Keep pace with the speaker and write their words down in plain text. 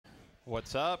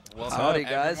What's up? Welcome, Howdy,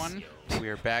 guys. everyone. We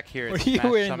are back here at What are you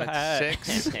Smash wearing Summit that?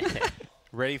 6.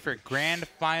 Ready for grand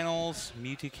finals.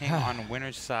 Mew2King on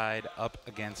winner's side up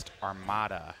against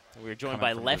Armada. We're joined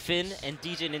Coming by from Leffen Losers. and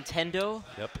DJ Nintendo.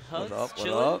 Yep. Hugs, What up? What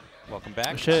chillin'. up? Welcome back.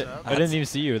 Oh, shit, What's up? I didn't even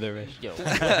see you there, Rich. Yo,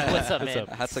 what's up, man?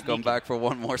 up? I had to come Sneaky. back for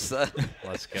one more set.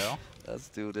 Let's go. Let's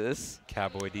do this.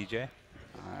 Cowboy DJ.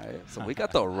 All right. So we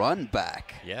got the run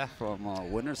back Yeah. from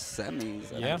winner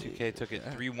semis. Yeah. 2K took it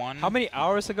 3-1. How many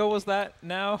hours ago was that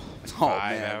now? Oh,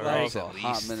 5 man. hours That was at a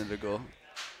hot least. minute ago.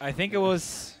 I think it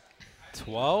was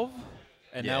 12,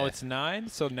 and now Yeah. it's 9,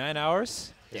 so 9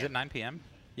 hours. Is it 9 p.m.?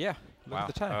 Yeah, look Wow. at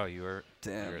the time. Oh, you were.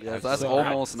 Damn. you're- Yeah, that's so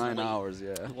almost late. 9 hours,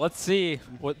 yeah. Let's see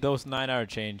what those 9 hours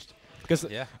changed. Because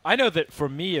Yeah. I know that for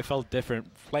me, it felt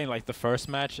different playing like the first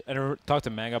match. And I talked to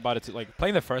Manga about it. Too, like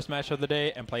playing the first match of the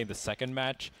day and playing the second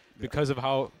match because of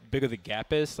how big of the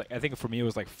gap is. Like I think for me it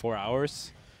was like 4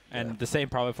 hours, and Yeah. the same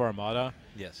probably for Armada.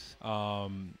 Yes. Or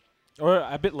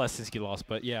a bit less since he lost.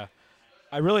 But yeah,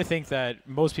 I really think that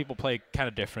most people play kind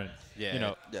of different. Yeah. You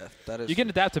know, Yeah, that is. you can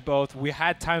adapt to both. We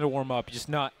had time to warm up, just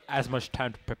not as much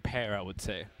time to prepare, I would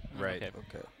say. Right.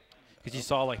 Okay. Because you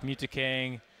saw like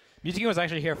Mew2King. Mew2King was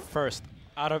actually here first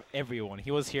out of everyone. He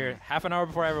was here half an hour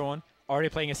before everyone, already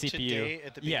playing a CPU. Today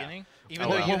at the Yeah. beginning? Even Oh,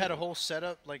 though wow. you had a whole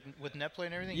setup like with netplay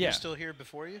and everything, Yeah. you're still here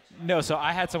before you? No, so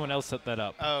I had someone else set that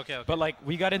up. Oh, okay, okay. But like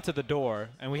we got into the door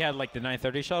and we had like the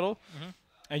 9:30 shuttle,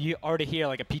 and you already hear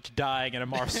like a Peach dying and a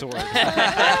Mars sword.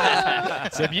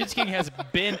 So Mew2King has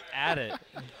been at it.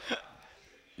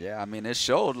 Yeah, I mean, it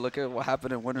showed. Look at what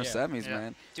happened in winter Yeah. semis, Yeah.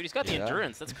 man. Dude, he's got the Yeah.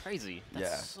 endurance. That's crazy. That's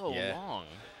Yeah. so Yeah. long.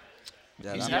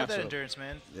 Yeah, He's that had that matchup- endurance,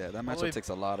 man. Yeah, that All matchup the way- takes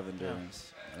a lot of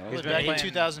endurance. All He's the been way back in playing-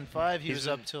 2005, he he's was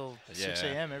been- up till 6 Yeah.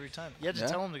 a.m. every time. You had to Yeah.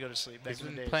 tell him to go to sleep back He's in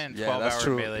the been days. playing Yeah, 12-hour that's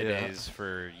true. melee Yeah. days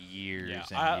for years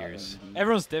Yeah. and years.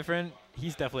 Everyone's different.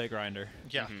 He's definitely a grinder.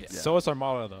 Yeah. Mhm. Yeah. So is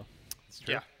Armada though. It's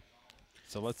true. Yeah.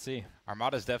 So let's see.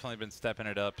 Armada's definitely been stepping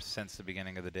it up since the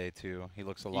beginning of the day too. He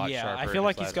looks a lot Yeah, sharper. I in feel his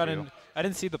like he's last gotten. few. I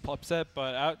didn't see the Plup set,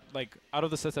 but out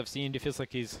of the sets I've seen, it feels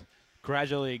like he's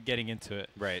gradually getting into it.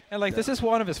 Right. And like this is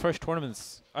one of his first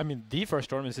tournaments. I mean, the first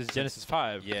tournament is Genesis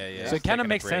 5. Yeah, yeah. So He's it kind taking of a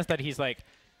makes sense break. that he's like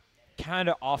kind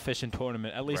of offish in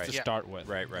tournament, at least Right. to Yeah. start with.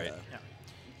 Right, right. Yeah.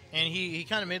 And he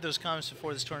kind of made those comments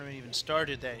before this tournament even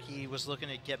started that he was looking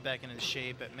to get back into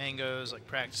shape at Mango's, like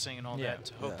practicing and all Yeah. that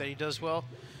to hope Yeah. that he does well.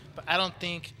 But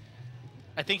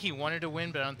I think he wanted to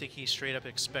win, but I don't think he straight up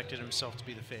expected himself to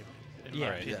be the favorite. In Yeah.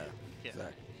 my Right. Yeah, opinion. Yeah.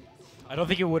 exactly. I don't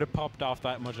think it would have popped off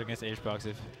that much against HBox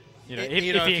if you know If if he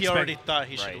expect- already thought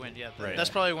he should Right. win. Yeah, Right. that's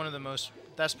probably one of the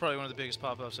biggest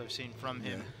pop-ups I've seen from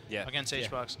him Yeah. against Yeah.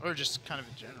 HBox, or just kind of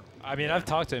in general. I mean, I've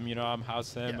talked to him. You know, I'm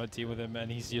house him, Yeah. I team with him, and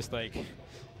he's just like,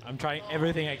 I'm trying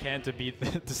everything I can to beat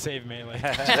to save melee.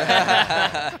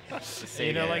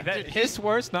 You know, like that. His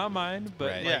words, not mine,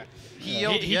 but Right. like, Yeah, he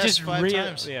yelled he yes just 5 real-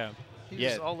 times. Yeah. He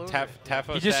Yeah, was all over it.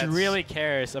 Tafo He just stats- really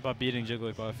cares about beating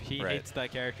Jigglypuff. He Right. hates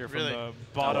that character from Really? the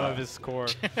bottom wow. of his core.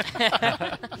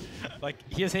 Like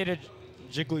he has hated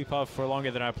Jigglypuff for longer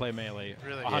than I play melee.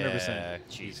 Really? 100%. Yeah,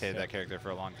 he's hated that character for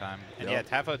a long time. And Yep.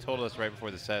 yeah, Tafo told us right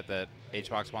before the set that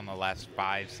HBox won the last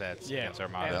 5 sets Yeah, against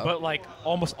Armada. Yeah. but like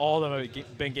almost all of them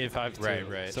have been game 5 too. Right,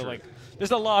 right, So true. like,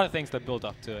 there's a lot of things that build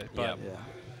up to it. But Yeah. Yeah.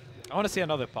 I want to see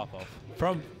another pop off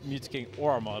from Mew2King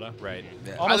or Armada. Right.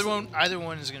 Yeah. Almost- Either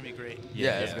one is going to be great.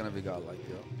 Yeah, it's gonna be godlike.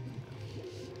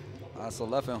 Yeah. So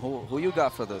Leffen, who you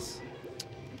got for this?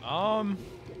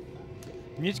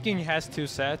 Mew2King has 2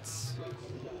 sets,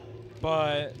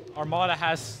 but Armada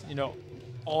has, you know,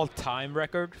 all-time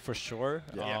record for sure.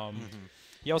 Yeah.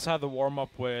 He also had the warm-up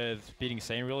with beating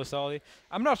Zain really solidly.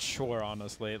 I'm not sure,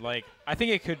 honestly. Like, I think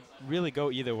it could really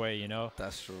go either way, you know?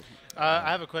 That's true.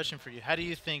 I have a question for you. How do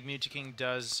you think Mew2King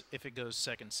does if it goes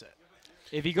second set?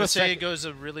 If he goes Let's say it second, goes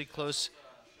a really close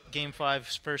game 5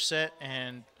 first set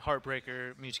and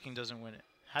Heartbreaker, Mew2King doesn't win it.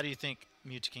 How do you think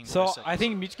Mew2King so goes second I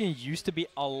think Mew2King used to be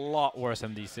a lot worse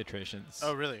in these situations.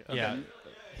 Oh, really? Okay. Yeah.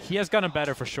 He has gotten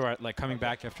better for sure at like coming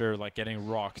back after like getting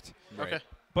rocked. Okay.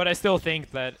 But I still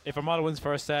think that if Armada wins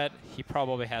first set, he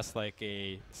probably has like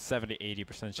a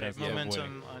 70-80% chance of winning.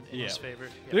 Momentum in his Yeah. favor.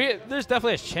 Yeah. There's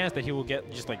definitely a chance that he will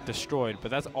get just like destroyed, but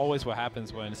that's always what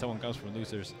happens when someone comes from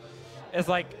losers. It's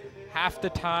like half the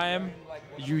time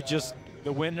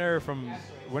the winner from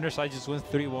winner side just wins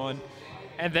 3-1,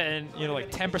 and then you know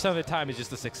like 10% of the time it's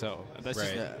just a 6-0. And that's Right.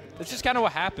 just Yeah. that's just kind of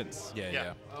what happens. Yeah,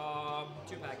 Yeah. yeah.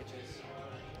 2 packages.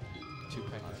 2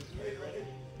 packs.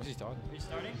 What's he talking?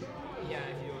 Restarting? Yeah,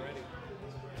 if you're ready.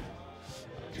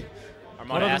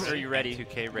 Armada asks, are you ready?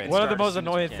 2K ready. One of the Start most as soon as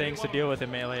annoying we can. things to deal with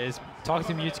in Melee is talking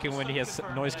to Mew2King when he has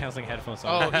noise-canceling headphones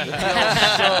on. Oh, he yells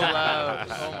so loud.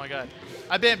 Oh my god.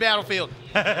 I've been Battlefield.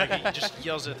 Like, he just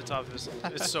yells it at the top of his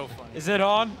lungs. It's so funny. Is it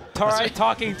on? Try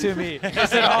talking to me.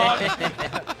 Is it on?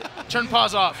 Turn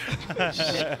pause off.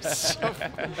 So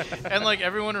and like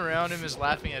everyone around him is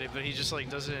laughing at it, but he just like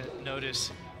doesn't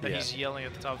notice that he's yelling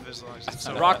at the top of his lungs. It's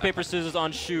so Rock, paper, scissors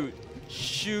on shoot.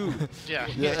 Shoot. Yeah.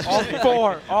 On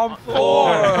 4. On 4.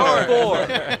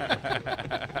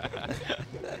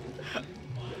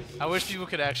 I wish people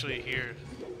could actually hear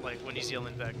like when he's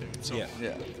yelling back there. It's so Yeah. funny.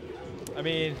 Yeah. I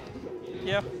mean,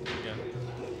 yeah.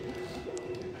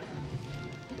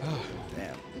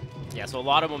 Damn. Yeah, so a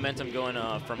lot of momentum going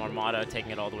from Armada,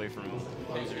 taking it all the way from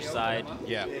loser's side.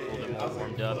 Yeah. A little bit more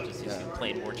warmed up, just he's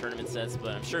played more tournament sets.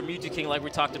 But I'm sure Mew2King, like we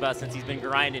talked about, since he's been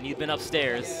grinding, he's been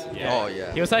upstairs. Oh,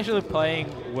 yeah. He was actually playing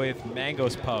with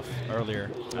Mango's Puff earlier.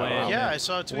 When, Yeah, I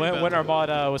saw it too. when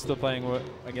Armada was still playing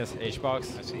against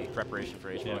aMSa. I see. Preparation for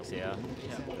HBox, yeah.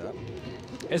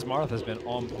 His Marth has been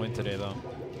on point today, though.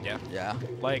 Yeah. Yeah.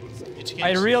 Like, Mew2King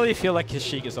I really feel like his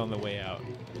Sheik is on the way out.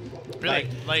 really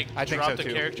like I think drop so, the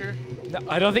too. character. No,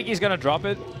 I don't think he's going to drop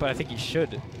it, but I think he should.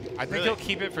 I think Really? he'll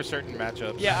keep it for certain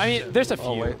matchups. Yeah, I mean, there's a few.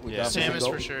 Oh, wait. We Yeah. got Samus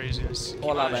Mango. for sure. He's gonna keep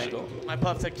Hola, on Mango. My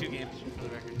Puff took 2 games for the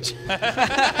record.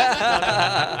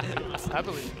 I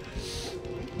believe.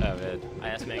 Oh, man. I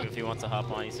asked Mango if he wants to hop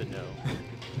on. He said no.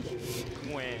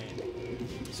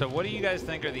 So what do you guys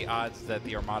think are the odds that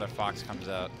the Armada Fox comes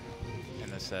out in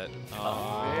this set?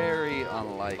 Very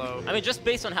unlikely. Low. I mean, just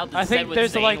based on how the I set think with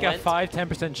there's Zain like a went,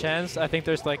 5-10% chance. I think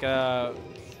there's like a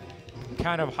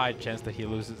kind of high chance that he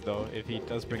loses, though, if he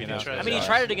does bring If it he out. tries I mean, he Yeah.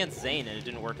 tried it against Zain, and it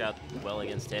didn't work out well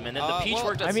against him. And then the Peach well,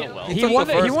 worked out I mean, so well. he took won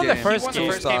the the, he first won the game. He first won the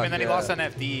game. first game, and then he Yeah. lost on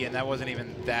FD, and that wasn't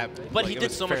even that. But like, he it did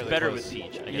was so much fairly better close. with Peach. I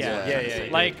guess Yeah. is what I'm Yeah, trying to yeah, say.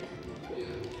 yeah. Like,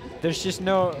 there's just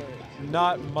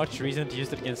not much reason to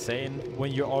use it against Zain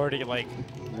when you already like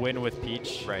win with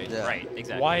Peach. Right. Yeah. Right,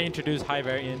 exactly. Why introduce high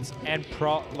variance and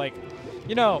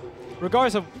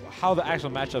regardless of how the actual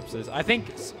matchups is, I think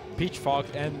Peach Fox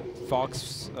and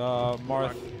Fox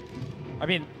Marth. I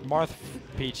mean, Marth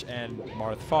Peach and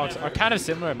Marth Fox are kind of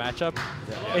similar matchup.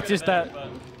 It's just that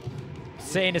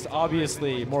Zain is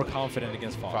obviously more confident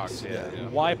against Fox. Yeah.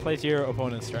 Why play to your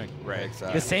opponent's strength? Right.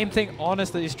 Exactly. The same thing,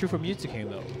 honestly, is true for Mew2King,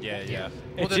 though. Yeah.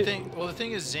 Well, It's the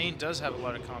thing is, Zain does have a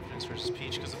lot of confidence versus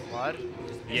Peach because of Vlad.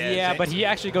 Yeah, but he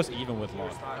actually goes even with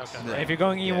Lod. Okay. If you're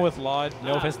going even with Lod,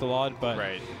 no offense to Lod, but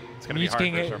Right. It's gonna be hard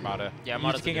Mew2King versus Armada. Yeah,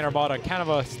 Armada's Mew2King and Armada are kind of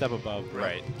a step above.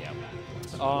 Right. Yeah.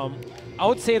 I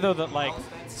would say though that like,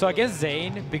 so against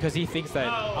Zain, because he thinks that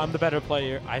I'm the better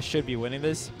player, I should be winning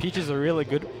this. Peach is a really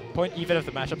good point, even if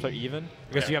the matchups are even,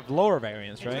 because you have lower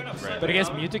variance, right? But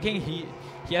against Mew2King,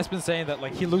 he has been saying that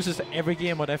like he loses every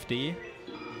game on FD,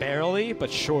 barely but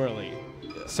surely.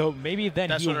 So maybe then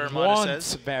That's he what Armada wants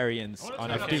says? variance on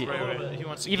FD. Right. He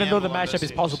wants to Even though the gamble on matchup those is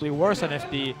stages. possibly worse on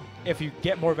FD, if you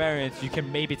get more variance, you can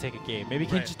maybe take a game. Maybe you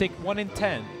can Right. just take 1 in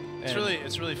 10. It's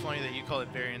and- really funny that you call it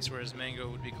variance, whereas Mango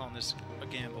would be calling this a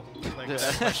gamble. Like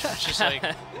that question. It's just like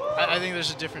I think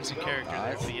there's a difference in character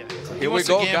there. But yeah. He Here we wants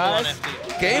to go, gamble on guys.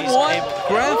 FD. Game He's 1, able to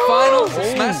Grand gamble. Finals,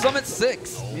 Smash Summit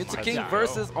 6. Mew2King go.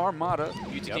 versus Armada.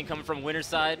 Mew2King coming from winner's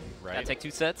side. Right. Gotta take 2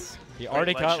 sets. He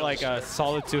already light got shows. like a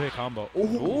solid 2-hit combo.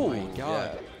 Oh my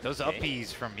God. Those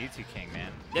uppies from Mew2King,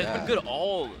 man. They've Yeah. been good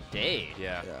all day.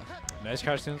 Yeah. Yeah. Nice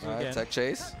crouch cancel All right, again. tech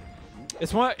chase.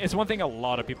 It's one thing a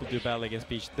lot of people do badly against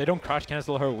Peach. They don't crouch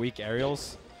cancel her weak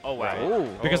aerials Oh, wow. Oh.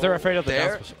 because they're afraid of the There-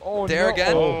 down special. Oh, there no.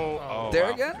 again? Oh. There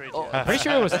wow. again? Great Oh. job. Pretty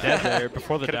sure it was dead there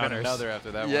before the Could have been downers. another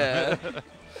after that Yeah. one.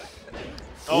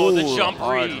 Oh, the Ooh, jump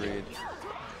hard read.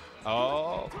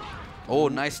 Oh. Oh,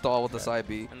 nice stall with the side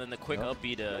B. And then the quick up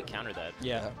B to counter that.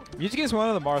 Yeah. Mew2King is one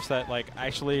of the Marths that like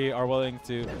actually are willing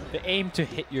to they aim to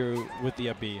hit you with the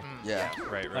up B. Yeah.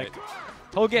 Right. Like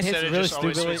he'll get hits Instead of really just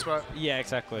always stupidly. sweet spot? Yeah,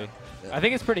 exactly. Yeah. I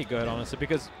think it's pretty good honestly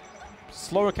because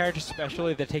slower characters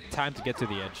especially they take time to get to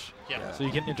the edge. Yeah. So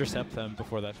you can intercept them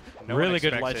before that. No one really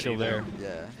good expects light it shield either.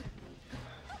 there.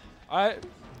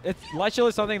 Yeah. Light shield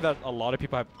is something that a lot of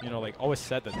people have, like always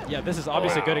said that. Yeah, this is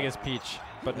obviously good against Peach,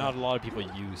 but not a lot of people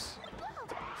use.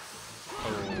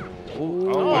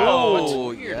 Oh, that's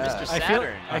weird, yeah. Mr.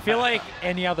 Saturn. I feel like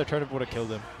any other turnip would have killed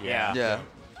him. Yeah. Yeah.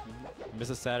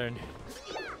 Mrs. Saturn.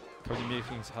 Cozy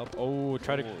Mew2King's help. Oh,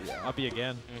 try to up B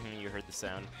again. You heard the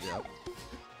sound. Yep.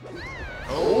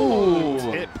 Oh.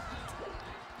 Tip.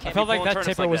 I Can't felt be like pulling that turnips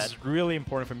tipper like was that. really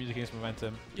important for Mew2King's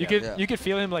momentum. Yeah. You could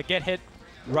feel him like get hit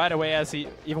right away as he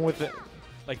even with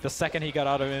the second he got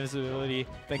out of invisibility,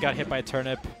 then got hit by a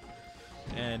turnip,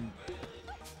 and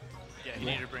Yeah, he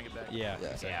needed to bring it back. yeah. Yeah.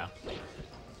 exactly.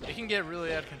 Yeah. It can get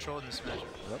really out of control in this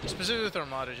matchup. Specifically with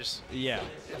Armada, just Yeah.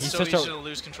 it's He's so such easy a to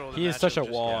lose control of the he is matchup such a just-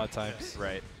 wall yeah. at times.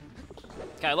 Right.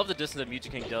 Okay, I love the distance that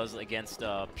Mew2King does against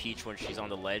Peach when she's on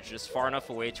the ledge, just far enough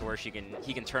away to where he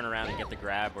can turn around and get the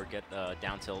grab or get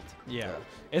down tilt. Yeah.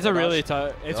 It's a really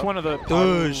tough. It's Yep. one of the.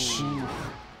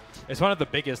 It's one of the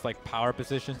biggest like power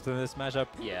positions in this matchup.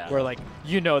 Yeah. Where like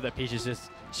you know that Peach is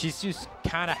she's just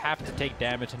kind of have to take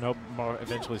damage and hope more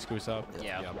eventually screws up.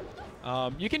 Yeah.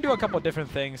 You can do a couple of different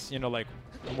things, you know, like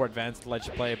more advanced ledge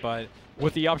play, but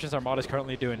with the options Armada's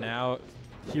currently doing now,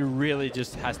 he really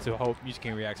just has to hope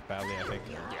Mew2King reacts badly, I think.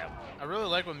 Yeah. I really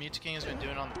like what Mew2King has been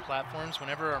doing on the platforms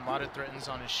whenever Armada threatens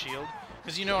on his shield.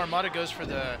 Because, you know, Armada goes for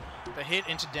the hit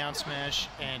into down smash,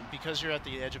 and because you're at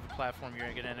the edge of a platform, you're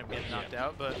going to end up getting knocked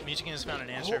out. But Mew2King has found an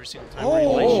answer every single time where he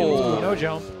plays shield. No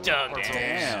jump. Dunked.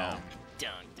 Damn.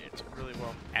 Dunked it. Really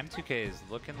well. M2K is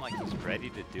looking like he's ready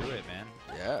to do it, man.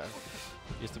 Yeah.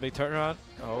 Just a big turnaround.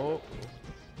 Oh.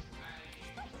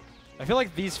 I feel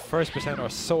like these first percent are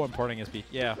so important against Peach.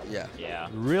 Yeah. Yeah. Yeah.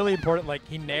 Really important. Like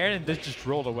he nared and then just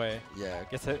rolled away. Yeah.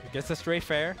 Gets a straight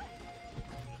fair.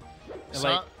 And So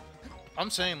like I'm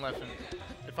saying, Leffen,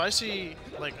 if I see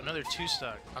like another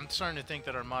 2-stock, I'm starting to think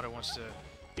that Armada wants to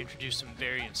introduce some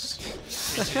variance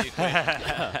into the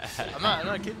equation. I'm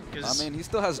not kidding. I 'Cause mean, he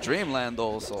still has Dreamland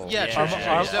though, so. Yeah, Yeah. true, Arma-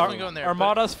 true. He's definitely going there. but-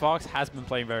 Armada's Fox has been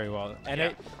playing very well, and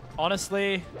Yeah.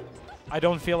 honestly, I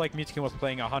don't feel like Mew2King was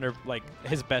playing 100 like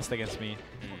his best against me.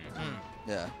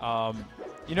 Yeah.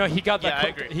 You know, he got Yeah,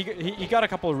 I that. agree. He got a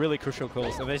couple of really crucial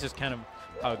kills, and that's just kind of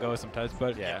how it goes sometimes.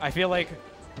 But Yeah. I feel like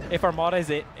if Armada is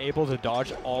able to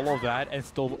dodge all of that and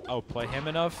still outplay him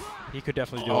enough, he could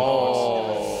definitely do it.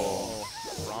 Oh.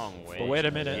 Wrong way. But wait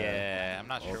a minute. Yeah, I'm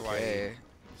not sure Okay.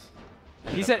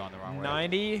 why. He's up at going the wrong way.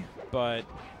 90, but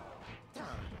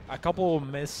a couple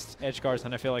missed edge guards,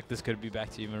 and I feel like this could be back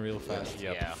to even real fast.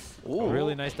 Yeah. Ooh.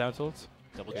 Really nice down tilt.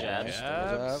 Double Yeah. jabs.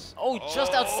 Jab. Oh,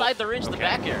 just outside the range of the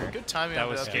back air. Good timing That on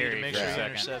was that thing to scary make for sure a he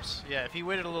second. intercepts. Yeah, if he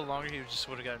waited a little longer, he just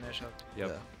would have gotten edge shot.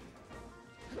 Yep.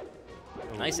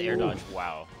 Nice air dodge.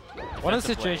 Wow. One of the Defensive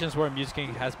play. situations where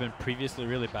Mew2King has been previously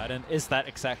really bad in is that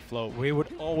exact flow, where he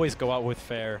would always go out with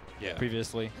fair Yeah.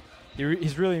 previously.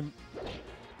 He's really...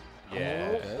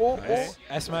 Yeah. Nice.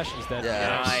 S smash is dead.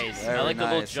 Yeah. Nice. Very I like the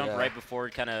little nice, jump yeah. right before,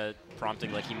 kind of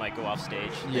prompting like he might go off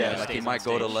stage. Yeah, like stays he on might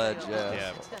go to stage. ledge, yeah.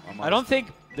 Yeah. I don't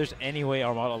think there's any way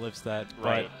Armada lives that,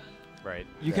 Right. Right.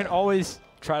 but you can always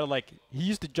try to like, he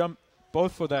used to jump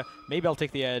both for the, maybe I'll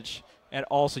take the edge, and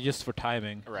also just for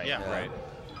timing. Right. Yeah. Yeah. Right.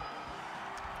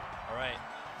 All right.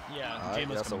 Yeah, Alright,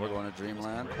 yeah, so we're going to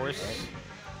Dreamland. Of course.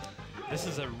 This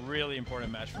is a really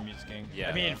important match for Mew2King. Yeah.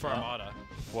 I mean, for Armada.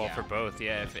 Well, Yeah. for both,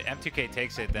 yeah. If M2K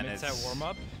takes it, then It's it's that warm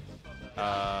up.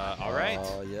 All right.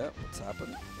 Yeah, what's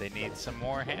happening? They need some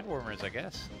more hand warmers, I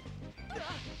guess.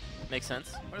 Makes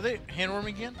sense. Are they hand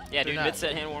warming again? Yeah, They're dude. not. Mid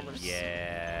set hand warmers.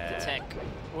 Yeah. The tech.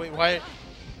 Wait, why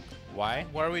Why?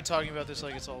 are we talking about this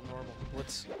like it's all normal?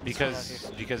 What's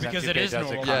Because Because M2K it is does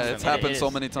normal. it Yeah, constantly. it's happened is.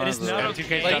 so many times. is not already.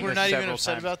 M2K like done we're this not even several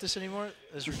upset times. about this anymore?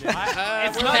 That's ridiculous.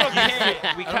 It's not okay.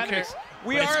 We don't kind care. of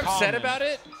we But are it's upset common. about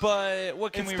it, but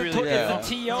what can we really do? Yeah. the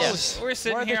TOs. Yes. We're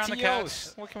sitting Where are the here on the couch.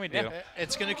 TOs? What can we do? Yeah.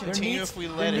 It's going to continue needs- if we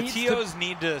there let it. needs- TOs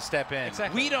need to step in.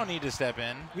 Exactly. We don't need to step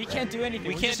in. We can't do anything.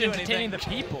 We We're can't just do entertaining anything.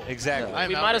 the people. Exactly. I'm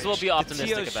We might as well be outraged.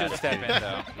 The optimistic TOs about should it. step in,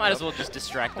 though. Might as well just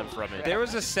distract them from it. There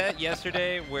was a set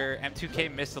yesterday where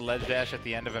M2K missed a ledge dash at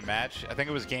the end of a match. I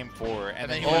think it was game 4. And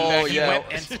then he went back. he yeah. went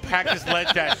and practiced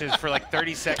ledge dashes for like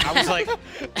 30 seconds. I was like,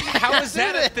 how is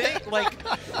that a thing? Like,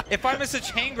 if I miss a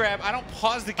chain grab, I don't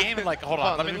pause the game and like, hold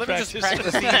on, let me just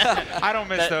practice these. I don't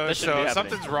miss That those, shouldn't be so happening.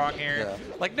 something's wrong here. Yeah.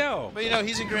 Like, no. But you know,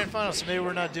 he's in grand finals, so maybe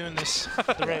we're not doing this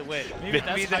the right way. Maybe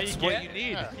Maybe that's, how you what get. you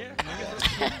need.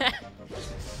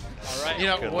 All right. You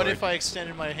know, Good what lord. if I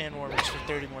extended my hand warmers for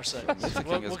 30 more seconds? Mew2King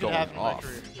What is could going happen in my off.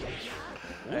 career?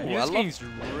 Ooh, I love, Mew2King's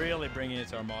really bringing it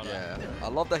to Armada. yeah, I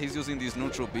love that he's using these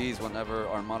neutral Bs whenever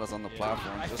Armada's on the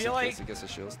platform, I just feel in like case he gets a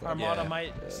shield stop. Armada Yeah.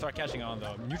 might start catching on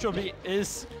though. Neutral B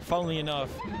is, funnily enough,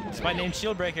 despite name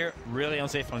Shield Breaker, really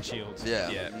unsafe on shields. Yeah.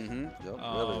 Yeah. Mm-hmm. Yep, really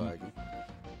laggy.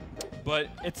 But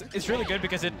it's really good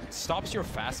because it stops your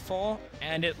fast fall,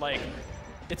 and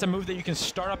it's a move that you can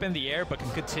start up in the air but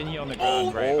can continue on the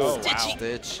ground. Right? Oh, wow.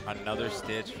 Stitch. Another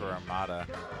stitch for Armada.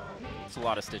 It's a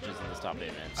lot of stitches in this top 8,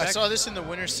 man. I saw this in the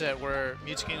winner set where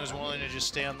Mew2King was willing to just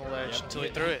stay on the ledge until he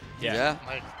threw it. Yeah.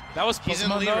 Like, That was he's in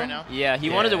the Pokemon lead though. right now. Yeah, he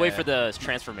wanted to wait Yeah. for the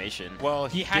transformation. Well,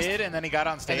 He he has did, to- and then he got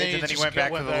on stage, then he and then he just went back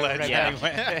to went the back ledge. right and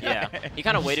back. he went. Yeah, he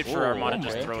kind of waited for Ooh, Armada oh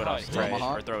just my throw it off God. stage Right.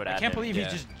 or throw it at I can't him. believe Yeah.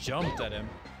 he just jumped at him.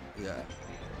 Yeah.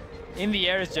 In the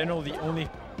air is generally the only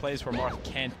place where Marth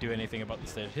can't do anything about the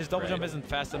stage. His double jump isn't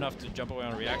fast enough to jump away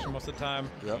on a reaction most of the time.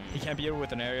 Yep. He can't be able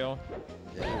with an aerial.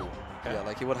 Yeah. Yeah,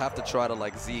 like he would have to try to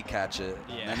like Z catch it.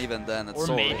 Yeah. And even then, it's or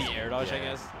so maybe risky. air dodge, I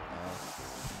guess.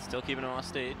 Still keeping him off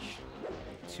stage.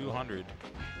 200.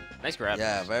 Nice grab.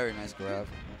 Yeah, very nice grab.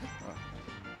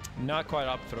 Not quite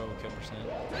up throw kill percent.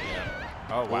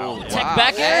 Oh, wow. Ooh, Tech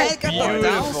back air. Hey, got the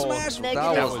down Beautiful. smash.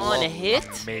 Negative That was on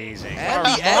hit. Amazing. And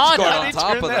the edge Armada. guard on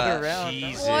top of that.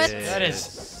 Jesus. What? That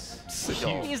is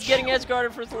Yo, He's getting edge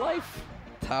guarded for his life.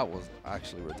 that was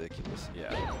actually ridiculous.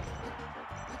 Yeah.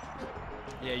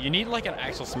 Yeah, you need like an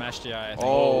actual smash GI, I think.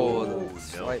 Oh,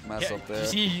 slight mess Yeah, up there. you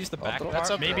see he used the back throw? That's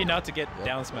part, up maybe throw. not to get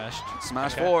down smashed.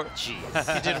 Smash Okay. 4. He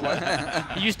did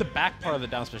what? He used the back part of the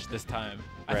down smash this time.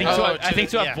 I Right. think Oh, I think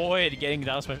to yeah. avoid getting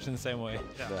down smashed in the same way.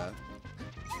 Yeah.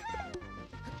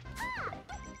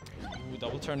 Ooh,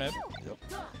 double turnip.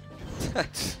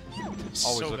 Always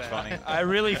So looks bad. funny. I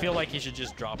really feel like he should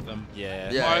just drop them.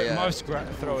 Yeah. Yeah. Marth's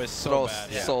throw is so Throw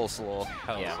bad. so slow.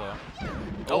 Hell Yeah. so.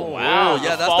 Oh, wow. Oh, yeah,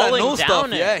 that's that Falling new stuff.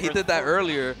 down Yeah, it he for did that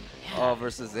earlier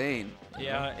versus Zain.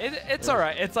 Yeah, it's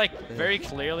alright. It's like very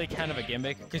clearly kind of a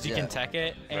gimmick because you Yeah. can tech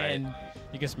it and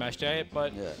you can smash jab it,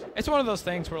 but Yeah. it's one of those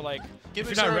things where like if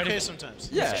Gimmicks you're not are ready, okay sometimes.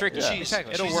 Yeah, tricky. yeah.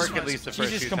 exactly. It'll She's work just at least the She's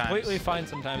first just few completely times. fine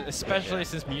sometimes, especially Yeah.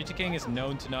 since Mew2King is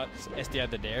known to not SDI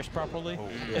the dares properly.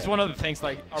 Yeah. It's one of the things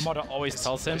like Armada always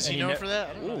tells him. Is and he he known ne- for that?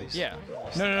 I don't know. Yeah.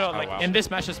 No. Like wow. in this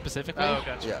match specifically, Oh,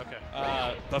 gotcha. Yeah.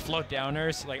 Okay. the float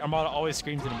downers, like Armada always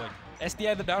screams at him like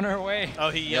SDI the downer away. Oh,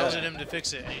 he yells Yeah. at him to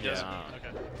fix it, and he doesn't. Yeah.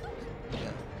 Okay.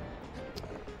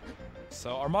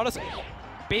 So Armada's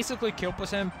basically kill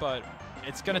percent, but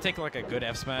it's gonna take like a good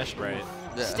F smash. Right.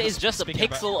 Yeah. Stays just a Speaking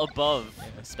pixel above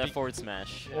that speak- forward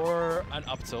smash. Or an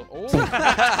up tilt. Oh,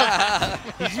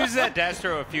 He's used that dash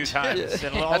throw a few times,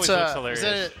 and it always That's looks is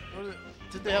hilarious.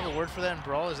 that did they have a word for that in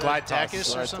Brawl? Is Glide that toss. Dacus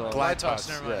or Glide something? toss. Glide Glide toss.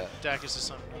 toss, Never mind. Dacus is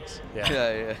something else. Yeah.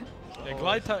 Yeah. yeah,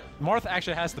 glide toss. Marth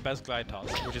actually has the best glide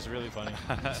toss, which is really funny.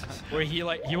 Where he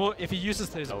will if he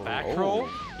uses his back roll,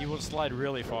 he will slide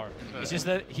really far. It's just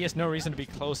that he has no reason to be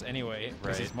close anyway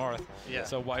because Right. he's Marth. Yeah.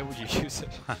 So why would you use it?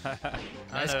 I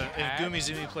Nice don't know. cat. If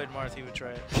Gumi played Marth, he would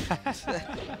try it.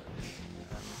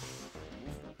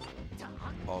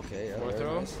 Okay, yeah. Fourth very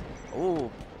throw. nice.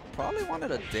 Oh, probably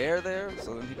wanted a dare there,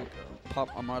 so then he could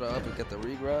pop Armada up and get the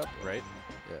regrab. Right.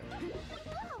 Yeah.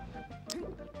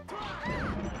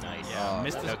 Nice. Yeah,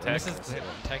 misses tech. the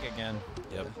tech again.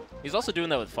 Yep. He's also doing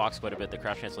that with Fox quite a bit, the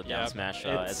crouch cancel down Yep. smash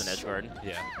as an It's- edge guard.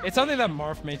 Yeah. It's something that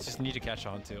Marth mates just need to catch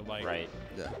on to. Like, Right.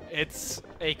 Yeah. it's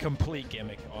a complete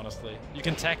gimmick, honestly. You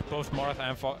can tech both Marth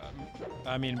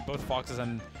and both Foxes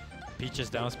and Peach's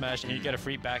down smash, and you get a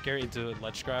free back air into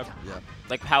ledge grab. Yeah.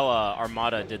 Like how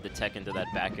Armada did the tech into that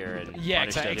back air and Yeah,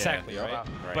 punished it. exactly, Yeah. right?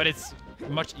 Right. But it's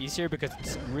much easier because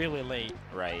it's really late.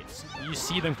 Right. You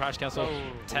see them crouch cancel,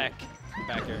 tech,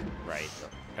 back air. Right.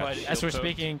 But as we're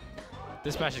speaking,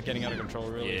 this match is getting out of control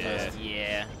really Yeah. fast.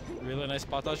 Yeah. Really nice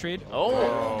spot dodge read. Oh,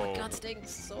 Oh. my God, staying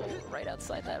so right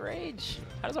outside that range.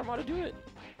 How does Armada do it?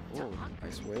 Oh,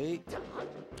 nice wait.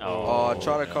 Oh,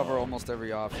 Try to cover almost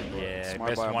every option. But Yeah,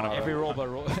 smart missed by one of Armada. Every roll but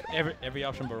roll, every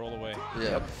option but roll away.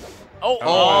 Yeah. Oh,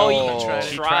 Oh. he Tried.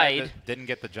 He tried. didn't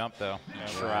get the jump though.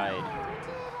 Tried.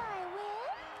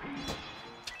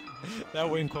 That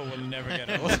win quote will never get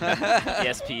old.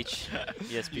 Yes, Peach.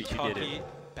 Yes, Peach, you did Cocky it.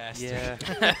 bastard.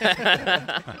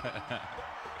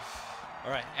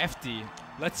 All right, FD.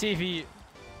 Let's see if he.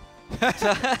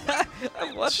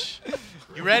 What?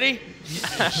 You ready?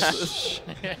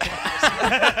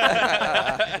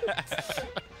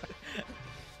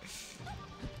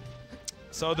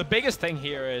 So the biggest thing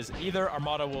here is either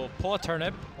Armada will pull a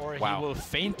turnip, or Wow. he will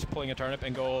feint pulling a turnip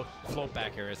and go float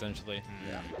back here essentially,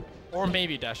 Yeah. or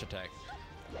maybe dash attack.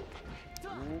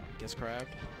 Gets grabbed.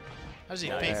 How does he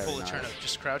Nice. fake pull the Very turnip? nice.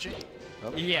 Just crouching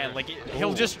Yeah, like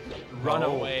he'll just run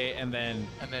Oh. away and then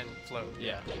and then float.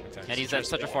 yeah, exactly. And he's at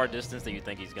such a far distance that you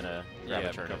think he's gonna grab Yeah,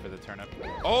 a turn. go for the turnip.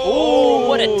 Oh,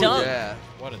 what a dunk! Yeah.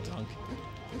 What a dunk.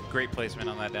 Great placement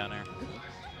on that down air.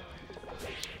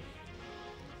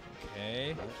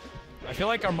 Okay. I feel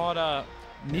like Armada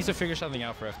needs to figure something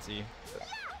out for FT.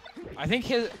 I think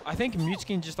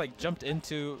Mew2King just like jumped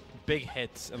into big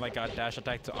hits and like got dash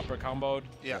attack to upper comboed.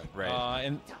 Yeah. Right.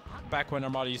 And back when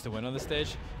Armada used to win on the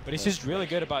stage, but he's just really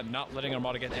good about not letting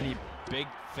Armada get any big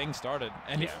thing started.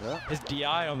 And Yeah. his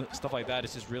DI on stuff like that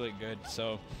is just really good.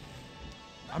 So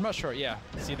I'm not sure. Yeah.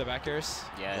 See the back airs?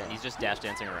 Yeah, he's just dash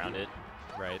dancing around it.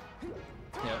 Right.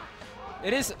 Yeah.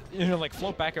 It is, like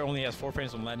float back air only has 4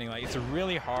 frames from landing. Like it's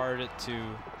really hard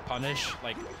to punish,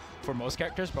 like for most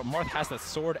characters. But Marth has that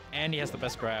sword and he has the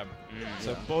best grab.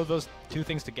 So both those two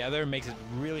things together makes it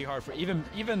really hard for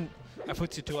even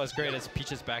F2 as great as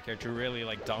Peach's back air to really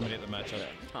like dominate the matchup.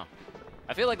 Huh.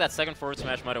 I feel like that second forward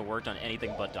smash might have worked on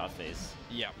anything but dot face.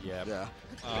 Yeah. Yeah.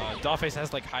 Dot face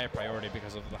has like higher priority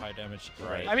because of the high damage.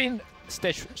 Right. I mean,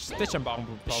 Stitch and Bomb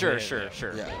would probably Sure, hit, sure, yeah.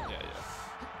 sure. Yeah.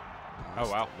 Oh,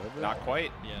 wow. Not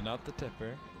quite. Yeah, not the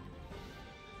tipper.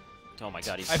 Oh my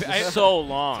god, he's I- so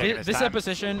long. Taking his This time.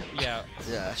 position, yeah.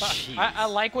 Yeah. I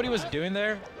like what he was doing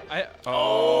there.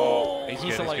 Oh, he's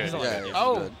He's good. a lot- He's he's a good. lot- Yeah, he's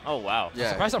Oh. good. Oh wow. Yeah.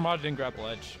 Surprised Armada didn't grab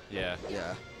ledge. Yeah.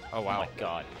 Yeah. Oh, Oh wow. my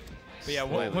god. But yeah,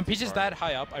 Slightly when Peach is far. that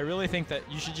high up, I really think that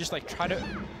you should just like try to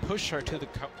push her to the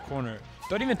corner.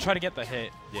 Don't even try to get the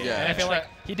hit. Yeah. And I feel Try- like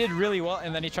he did really well,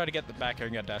 and then he tried to get the back air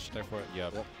and got dashed there for it.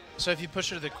 Yep. So if you push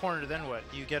her to the corner, then what?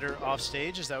 You get her off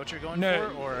stage? Is that what you're going No,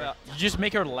 for? Or you just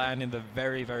make her land in the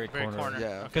very, very Very corner. corner.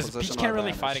 Yeah. Because Peach Positional can't really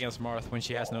advantage. fight against Marth when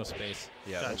she has no space.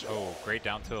 Yeah. Gotcha. Oh, great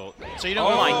down tilt. So you don't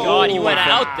Oh go my for- god, he went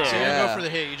wow. out there. So you don't go Yeah. for the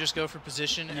hit. You just go for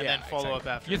position and Yeah, then follow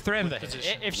exactly. up after. You threaten the with hit.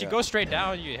 position. If she Yeah. goes straight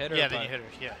down, you hit her. Yeah, then but you hit her.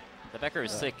 Yeah. The back air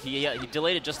is sick. He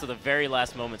delayed it just to the very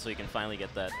last moment so he can finally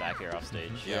get that back air off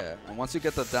stage. Yeah. And once you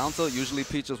get the down tilt, usually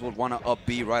Peaches would want to up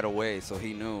B right away, so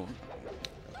he knew.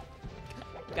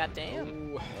 God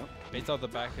damn. Baits out the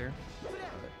back here.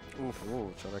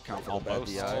 Ooh, try to count for the bad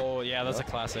Almost. DI. Oh, yeah, that's a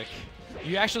classic.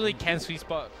 You actually can sweet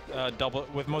spot double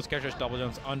with most characters double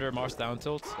jumps under Marth's down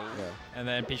tilts, Yeah. and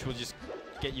then Peach will just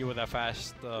get you with that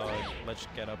fast ledge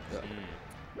get up. Yeah.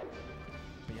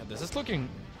 But yeah, this is looking.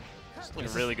 It's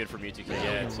looking really good for Mew2King.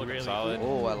 Yeah, it's looking Really solid.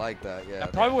 Oh, I like that. Yeah. I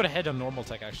probably would have hit on normal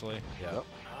tech actually. Yeah. Yep.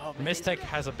 Mistech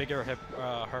has a bigger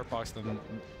hurt box than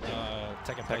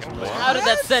Tech and Place. How did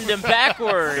that send him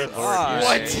backward?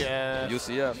 What? Yeah.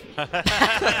 UCF.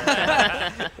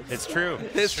 It's true.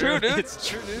 It's true, dude. It's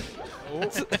true, dude.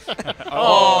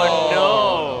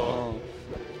 Oh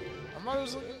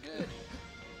Armada's looking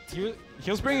good.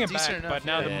 He was bringing it Decent back, enough, but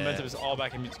now the yeah. momentum is all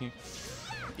back in Mew2King. no.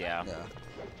 Yeah. Yeah.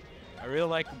 I really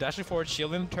like dashing forward,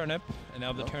 shielding the turnip, and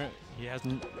now the turnip he has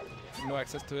no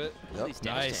access to it. Yep. These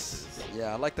damage Nice. chances.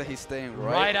 Yeah, I like that he's staying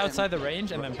Right outside the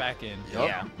range and then back in. Yup.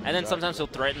 Yeah. And then sometimes he'll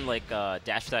threaten like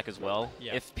dash attack as well.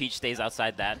 Yeah. If Peach stays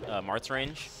outside that Marth's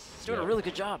range. He's doing a Yeah. really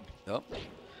good job. Yep.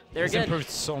 There He's again. improved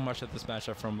so much at this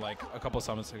matchup from like a couple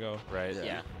summons ago. Right. Yeah.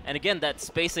 Yeah. And again, that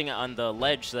spacing on the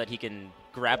ledge so that he can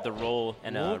grab the roll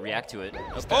and react to it.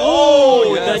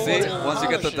 Oh, yeah. that's- See, once you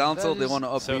get the Gosh, down that tilt, they is want to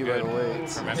up so B right good. away.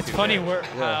 From It's M2 funny there. where Yeah.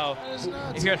 how That is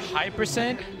nuts. if you're at high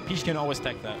percent, Peach can always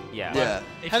tech that. Yeah. Yeah.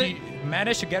 If How do you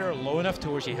manage to get her low enough to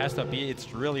where she has to be,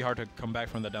 it's really hard to come back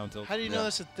from the down tilt. How do you Yeah. know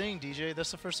that's a thing, DJ?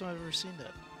 That's the first time I've ever seen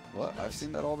that. What? I've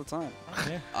seen that all the time.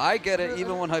 Yeah. I get it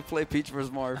even when I play Peach vs.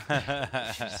 Marth.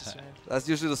 Jesus, man. That's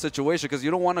usually the situation because you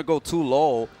don't want to go too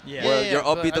low Yeah. where Yeah, your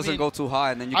up but B I doesn't mean, go too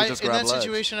high and then you can just in grab that ledge.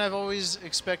 situation, I've always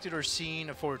expected or seen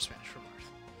a forward smash from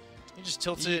Marth. He just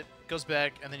tilts it, goes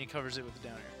back, and then he covers it with the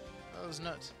down air. That was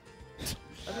nuts.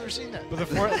 I've never seen that. But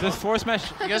this force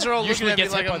smash You guys are all looking usually at me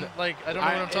gets like hit by I'm the. like I don't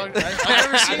know what I'm talking about.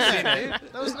 I've never seen that,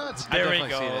 dude. That was nuts. There we Definitely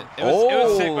go. seen it. It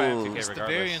was sick by Oh. M2K It's the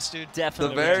regardless. variance, dude. The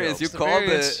Definitely. variance, you The called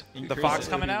variance. it. The Fox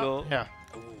coming out? Yeah.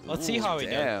 Let's see how he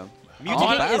does. Damn.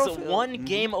 Mew2King is Battlefield? one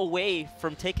game away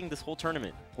from taking this whole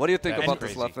tournament. What do you think That's about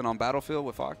this crazy. Leffen on Battlefield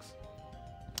with Fox?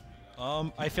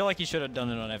 I feel like he should have done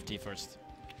it on FT first.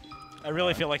 I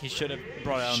really feel like he should have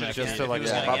brought it on Should've FT. Just to like If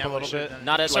he was Yeah. step gonna up a gamble, little should've bit. done it.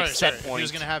 Not at, like, Sorry, set If he points.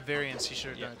 was gonna have variance, he should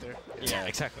have done it there. Yeah,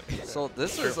 exactly. So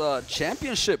this is a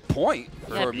championship point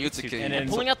Yeah, for Me Too. Mew2King. And And in-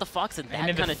 pulling out the Fox at and that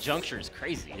in the kind of juncture is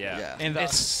crazy. Yeah. Yeah. And the,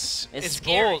 It's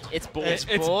scary. bold. It's bold. It's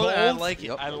it's bold. bold. And I like it.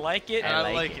 Yep. I like it, And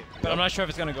I like it. but I'm not sure if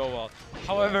it's gonna go well.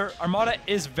 However, Armada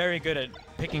is very good at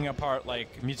picking apart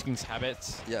like Mew2King's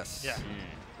habits. Yes. Yeah.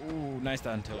 Ooh, nice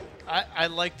down tilt. I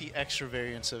like the extra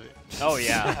variance of it. Oh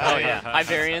yeah. Oh yeah. High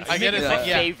variance. I get it. My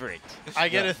Yeah. favorite. I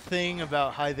get Yeah. a thing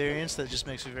about high variance that just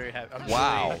makes me very happy. I'm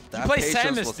Wow. really- That play patience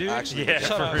Samus, was dude. actually Yeah,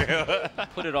 Shut up. for real.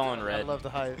 Put it all in I red. love the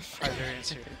high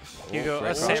variance here. Hugo,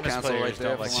 great us cross Samus cancel players right there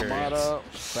don't like from variance. Armada.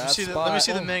 Let me see the, let me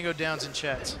see the mango downs in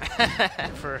chats.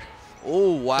 For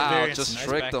Oh, wow. variance. Just Nice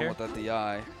tricked back him air. with that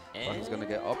DI. Thought he was going to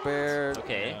get up aired.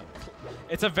 Okay. Yeah.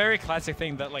 It's a very classic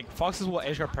thing that like Foxes will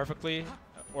edge guard perfectly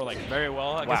or like very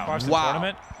well against Wow. Marths in Wow.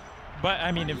 tournament. But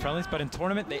I mean in friendlies, but in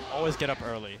tournament they always get up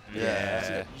early.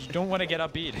 Yeah. You don't want to get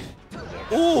up beat.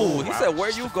 Ooh, he said, where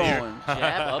you going?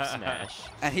 Jab up smash.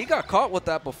 And he got caught with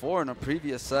that before in a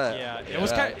previous set. Yeah, it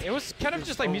was kind of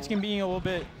just like Mew2King being a little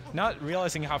bit not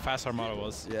realizing how fast Armada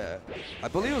was. Yeah. I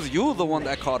believe it was you the one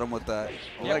that caught him with that.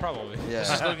 Yeah, probably. this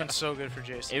is Yeah. looking so good for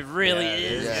Jason. It really Yeah, it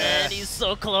is, is. man. He's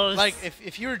so close. Like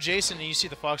if you were Jason and you see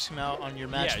the Fox come out on your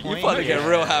match Yeah, you point, probably get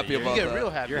real happy you about get that. real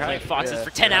happy. You're playing hyped. Foxes Yeah. for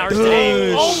 10 hours today.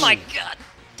 Dude. Oh my god.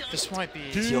 This might be.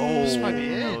 Dude. This might be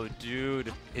it. Oh,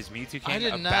 dude. Is Mew2King I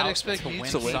did not expect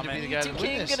Mew2King to be the guy to win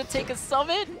Mew2King this. gonna take a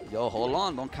summit. Yo, hold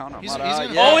on. Don't count He's Armada out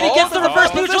gonna- yet. Oh, and he gets the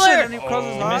reverse neutral air. And he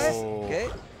crosses high. Okay.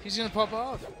 He's gonna pop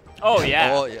off. Oh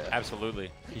yeah. Oh, yeah.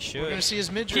 Absolutely. He We're should. gonna see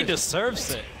his mid He drift.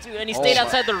 deserves it. Dude, and he Oh stayed my-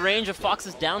 outside the range of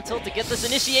Fox's down tilt to get this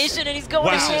initiation, and he's going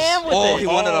Wow. ham with Oh, it. he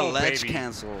wanted a Oh, ledge baby.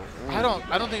 cancel. I don't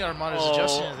think Armada's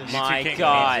adjusting to this. my Mew2King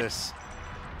God. needs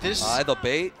This The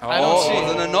bait. I don't see-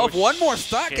 wasn't enough. One more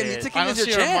stock and shit. Mew2King I don't is your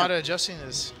see champ. Armada adjusting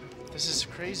this. This is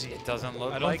crazy. It doesn't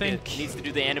look I don't like think it. Needs to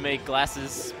do the anime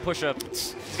glasses push-up.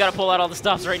 He's got to pull out all the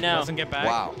stops right now. Doesn't get back.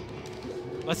 Wow.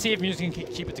 Let's see if Mew2King can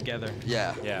keep it together.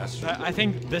 Yeah. Yeah. I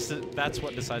think that's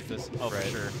what decides this. Oh, Right. for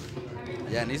sure.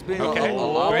 Yeah, and he's being Okay. a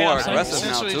lot Great more outside. aggressive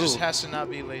now, Essentially, too. just has to not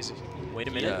be lazy. Wait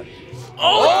a minute. Yeah.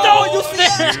 Oh, no! You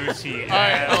Mew2King. All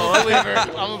right, I'm a believer.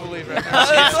 I'm a believer.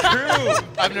 It's true.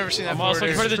 I've never seen that I'm also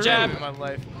forward looking for the air jab. in my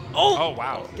life. Oh,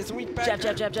 wow. Gets a weak back. Jab,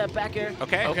 jab, jab, jab, back air.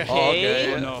 Okay. Okay. Oh,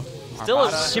 okay. Oh, no. Still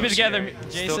Armada. a Keep it together,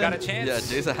 Jason. Still got a chance. Yeah,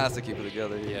 Jason has to keep it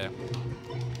together. Yeah.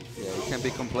 Yeah, you can't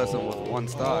be complacent with one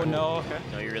stock. Oh, no. Okay.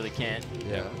 No, you really can't.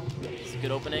 Yeah. It's a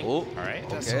good opening. Oh, All right.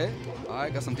 okay. All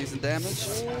right, got some decent damage.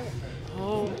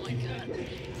 Oh my god.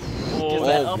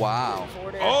 Oh, wow.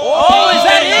 Oh, is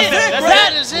that it?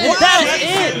 That is it. That is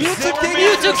it.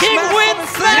 Mew2King wins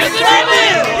Smash Smash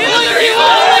Summit. Look at him.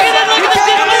 Look at him. Look at this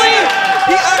disbelief.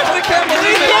 He actually can't He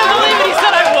believe it. can't believe it. He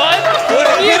said I won.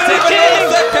 He's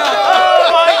Mew2King.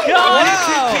 Oh my god.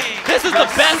 Wow. This is the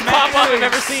best pop-up I've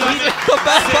ever seen. The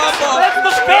best pop-up. That's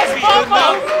the best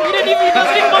pop-up. He doesn't even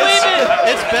believe it.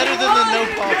 It's better than the no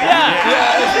pop. Yeah.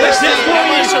 This thing, am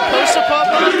I supposed to pop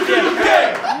up?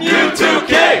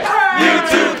 Mew2King.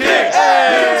 Mew2King.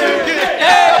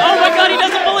 Oh my god, he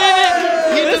doesn't believe it.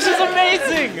 This is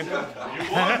amazing. You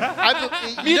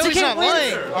know he's Mew2King not wins.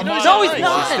 lying. You know No, he's lying.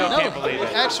 not. Still No. can't believe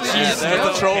it. Actually, There's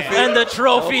the trophy. And the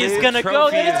trophy is gonna go.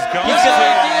 Trophy is He's gone. gonna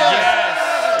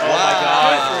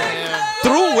Wow.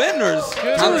 Through winners.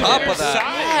 On top of that.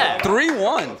 Yeah.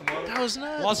 3-1. that was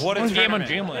nuts. Lost What a one game on tournament.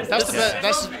 Dreamland. That's the best.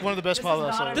 That's one of the best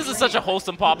pop-ups. This is such a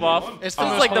wholesome pop-off. It's This the is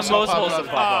most like the wholesome most pop-off. wholesome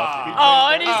pop-off. Oh,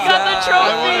 and he's got the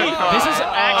trophy. This is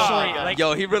actually, like,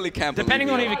 Yo, he really can't believe depending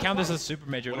on it. if you count this as super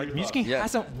major, like, Mew2King Yeah.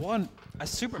 hasn't won a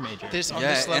super major. This on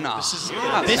Yeah, this and level.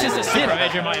 This is a super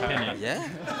major, in my opinion. Yeah. This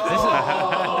is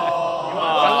I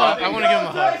want to give him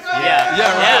a hug. Yeah.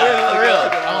 Yeah, for real.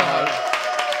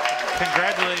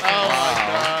 Congratulations. Oh my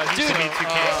god, Dude.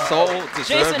 Mew2King. So deserving.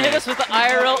 Jason hit us with the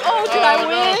IRL. Oh, did I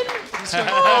win?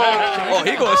 Oh,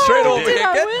 he going straight over Did here.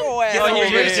 I Get win? your ass Oh, over here,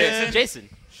 here. Jason. Jason.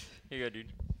 Here you go,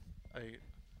 dude.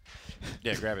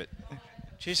 Yeah, grab it.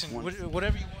 Jason,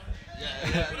 whatever you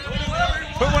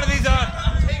want. Put one of these on.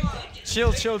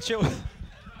 chill, chill, chill. Here,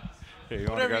 you want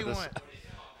to Whatever grab you this? want. Do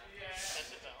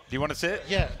you want to sit?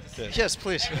 Yeah. Yes,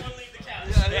 please.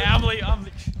 Yeah, I'm like,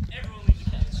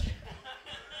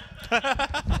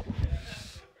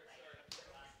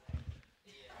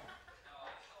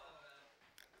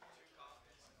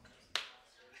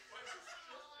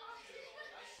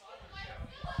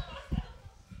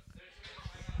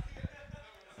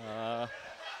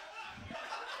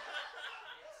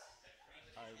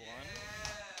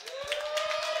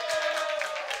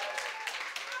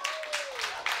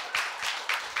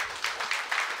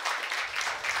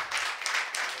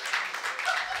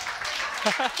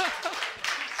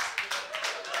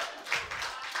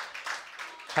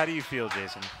 How do you feel,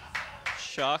 Jason?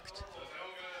 Shocked.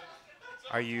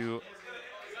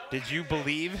 Did you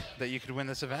believe that you could win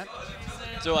this event?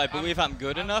 Do I believe I'm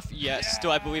good enough? Yes. Do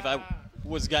I believe I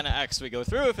was gonna actually go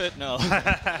through with it? No.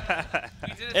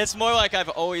 It's more like I've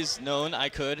always known I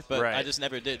could, but I Right. just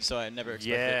never did, so I never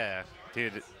expected. Yeah,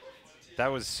 dude. That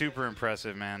was super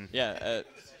impressive, man. Yeah.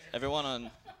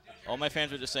 All my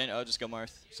fans were just saying, "Oh, just go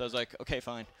Marth." So I was like, "Okay,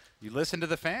 fine." You listened to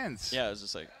the fans. Yeah, I was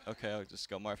just like, "Okay, I'll just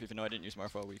go Marth," even though I didn't use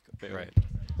Marth all week. Barely. Right.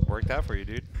 Worked out for you,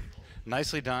 dude.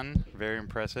 Nicely done. Very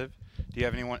impressive. Do you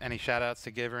have any shout-outs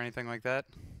to give or anything like that?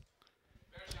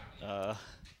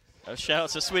 Shout out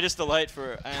to Sweetest Delight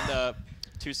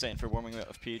to Zain for warming me up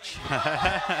with Peach.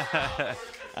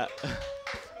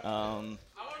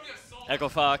 Echo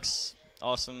Fox,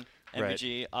 awesome. Right.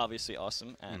 MVG, obviously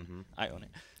awesome, and I own it.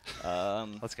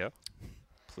 Let's go.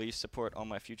 Please support all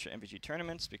my future MVG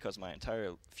tournaments because my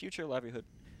entire future livelihood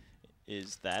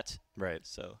is that. Right.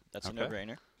 So that's a Okay.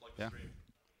 no-brainer. Yeah.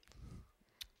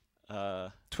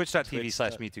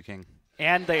 Twitch.tv/Mew2King.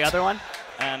 And the other one?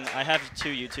 And I have 2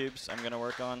 YouTubes I'm going to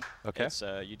work on. Okay. It's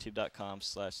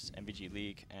youtube.com/MVG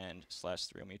League and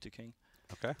 /3Mew2King.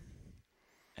 Okay.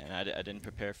 And I didn't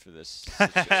prepare for this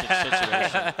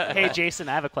situation. Hey, Jason,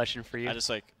 I have a question for you. I just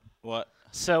like, what?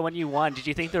 So when you won, did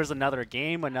you think there was another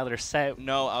game, another set?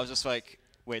 No, I was just like,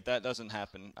 wait, that doesn't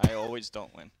happen. I always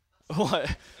don't win.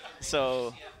 What?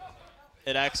 So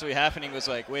it actually happening was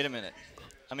like, wait a minute.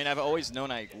 I mean, I've always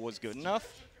known I was good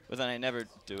enough, but then I never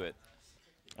do it.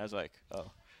 I was like,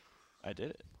 oh, I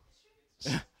did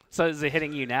it. So is it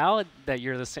hitting you now that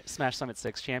you're the Smash Summit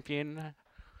 6 champion?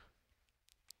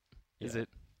 Is it?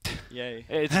 Yay.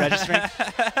 It's registering?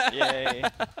 Yay.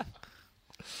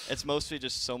 It's mostly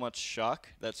just so much shock.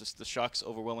 That's just the shock's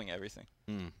overwhelming everything.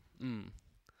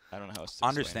 I don't know how else to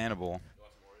Understandable.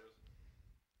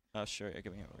 Oh, sure. Yeah,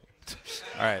 give me an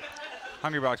Oreo. All right.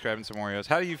 Hungrybox grabbing some Oreos.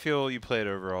 How do you feel you played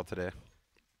overall today?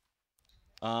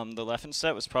 The Leffen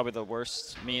set was probably the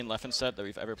worst me and Leffen set that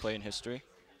we've ever played in history.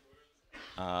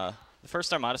 The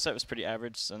first Armada set was pretty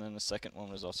average, and then the second one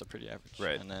was also pretty average.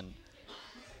 Right. And then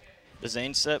the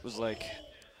Zain set was like,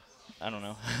 I don't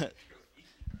know.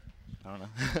 I don't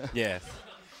know. Yeah.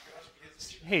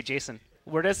 Hey, Jason,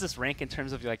 where does this rank in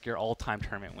terms of like your all-time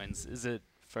tournament wins? Is it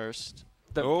First.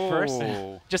 the first?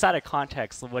 Just out of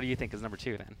context, what do you think is number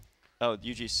 2 then? Oh,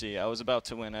 UGC. I was about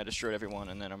to win. I destroyed everyone,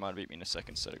 and then Armada beat me in the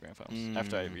second set of Grand Finals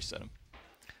after I reset him.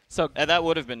 So And that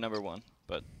would have been number 1,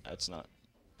 but that's not.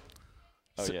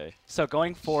 Oh, yay. So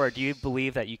going forward, do you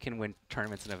believe that you can win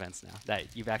tournaments and events now?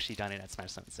 That you've actually done it at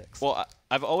Smash Summit 6? Well,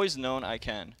 I've always known I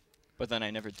can, but then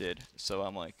I never did. So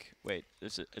I'm like, wait,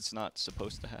 it's not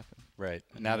supposed to happen. Right.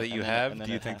 And Now then- that you and then- have, and then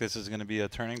do you it think this is going to be a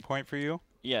turning point for you?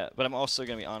 Yeah, but I'm also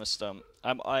going to be honest.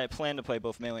 I plan to play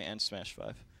both Melee and Smash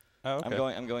 5. Oh, okay.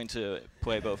 I'm going to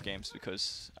play both games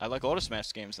because I like all the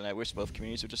Smash games, and I wish both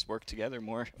communities would just work together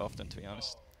more often, to be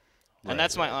honest. Right. And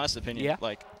that's my honest opinion. Yeah.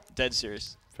 Like, dead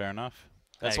serious. Fair enough.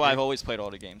 That's why I've always played all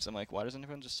the games. I'm like, why doesn't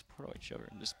everyone just support each other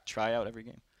and just try out every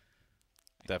game?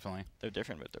 Definitely. They're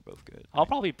different, but they're both good. I'll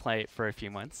probably play it for a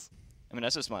few months. I mean,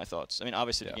 that's just my thoughts. I mean,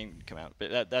 obviously the game can come out,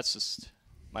 but that's just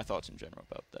my thoughts in general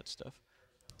about that stuff.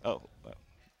 Oh, well.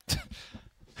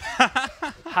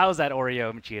 How's that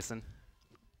Oreo, Jason?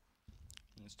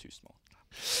 It's too small.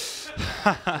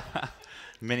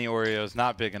 Mini Oreos,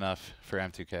 not big enough for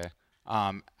M2K.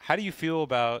 How do you feel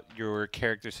about your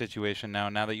character situation now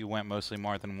that you went mostly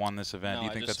Marth and won this event? No, do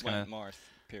you think I just that's going to... went Marth,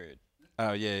 period.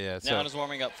 Oh, yeah. Now I was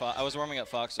warming up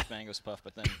Fox with Mango's Puff,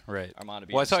 but then Right. Armada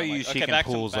beat Well, I him, saw so you I'm use like, Sheik okay, in back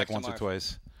to- pools back like to once or Marth.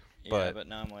 twice. Yeah, but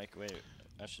now I'm like, wait,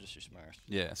 I should just use Marth.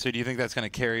 Yeah. So do you think that's going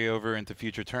to carry over into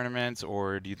future tournaments,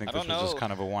 or do you think I this was don't just know.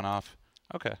 kind of a one-off?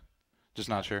 Okay. Just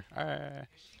not sure. All right.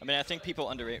 I mean, I think people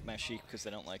underrate my Sheik because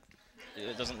they don't like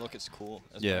it doesn't look as cool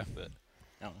as Yeah. Marth, but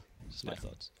I don't know. Just my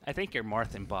thoughts. I think your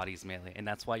Marth embodies Melee, and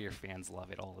that's why your fans love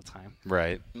it all the time.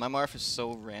 Right. My Marth is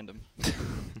so random.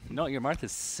 No, your Marth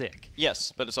is sick.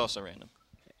 Yes, but it's also random.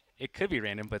 It could be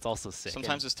random, but it's also sick.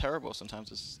 Sometimes it's terrible.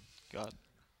 Sometimes it's God.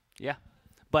 Yeah.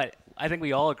 But I think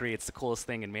we all agree it's the coolest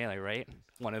thing in Melee, right?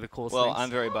 One of the coolest Well, things. I'm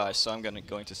very biased, so I'm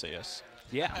going to say yes.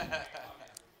 Yeah.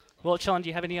 Well, Chillin, do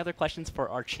you have any other questions for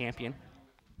our champion?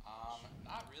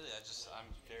 Not really. I'm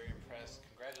very impressed.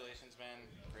 Congratulations, man.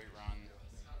 Great run.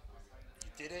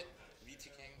 You did it.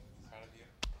 Mew2King, proud of you.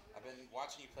 I've been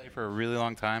watching you play for a really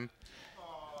long time.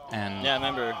 And Yeah, I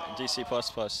remember DC++.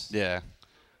 yeah.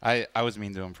 I was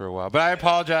mean to him for a while, but I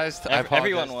apologized.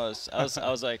 Everyone was. I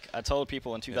was like, I told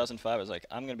people in 2005, I was like,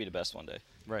 I'm going to be the best one day.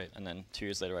 Right. And then 2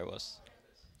 years later, I was.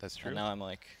 That's true. And now I'm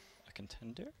like, a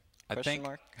contender? I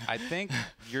think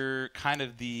you're kind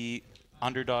of the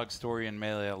underdog story in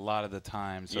Melee a lot of the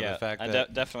time. So yeah, the fact I'm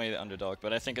that definitely the underdog,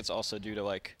 but I think it's also due to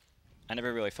like, I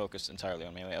never really focused entirely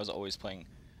on Melee. I was always playing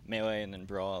Melee and then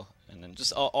Brawl and then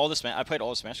just all the Smash. I played all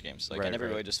the Smash games. Like I never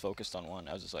really just focused on one.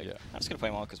 I was just like, I'm just gonna play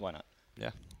them all because why not? Yeah.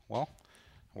 Well,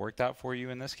 worked out for you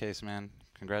in this case, man.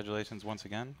 Congratulations once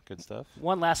again. Good stuff.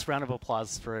 One last round of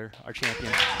applause for our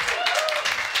champion.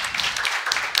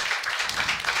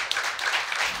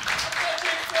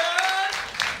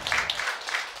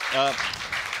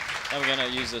 I'm gonna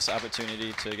use this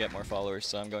opportunity to get more followers,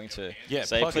 so I'm going to Yeah,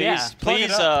 say plug it. please, Yeah, plug it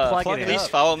please, up. Plug it please up.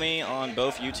 follow me on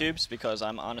both YouTubes because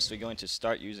I'm honestly going to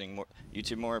start using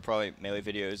YouTube more, probably Melee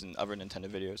videos and other Nintendo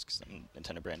videos because I'm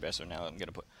Nintendo brand ambassador now. I'm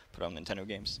gonna put on Nintendo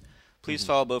games. Please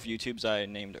follow both YouTubes I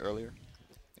named earlier,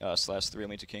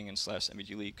 /3Mew2King and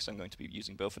 /MVG League, because I'm going to be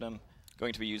using both of them.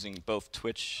 Going to be using both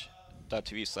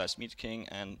twitch.tv/Mew2King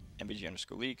and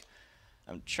MVG_League.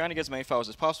 I'm trying to get as many followers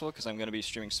as possible because I'm going to be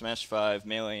streaming Smash 5,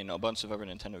 Melee, and a bunch of other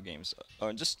Nintendo games,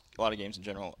 or just a lot of games in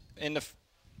general, in the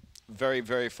very,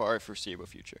 very far foreseeable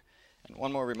future. And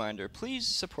one more reminder, please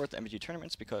support the MVG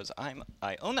tournaments because I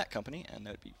own that company, and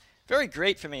that would be very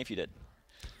great for me if you did.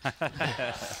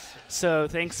 So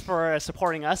thanks for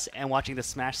supporting us and watching the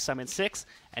Smash Summit 6,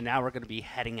 and now we're going to be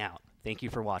heading out. Thank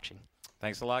you for watching.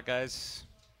 Thanks a lot, guys.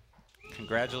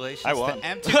 Congratulations I won. to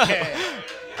M2K,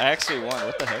 I actually won.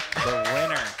 What the heck? the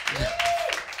winner.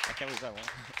 I can't believe I won.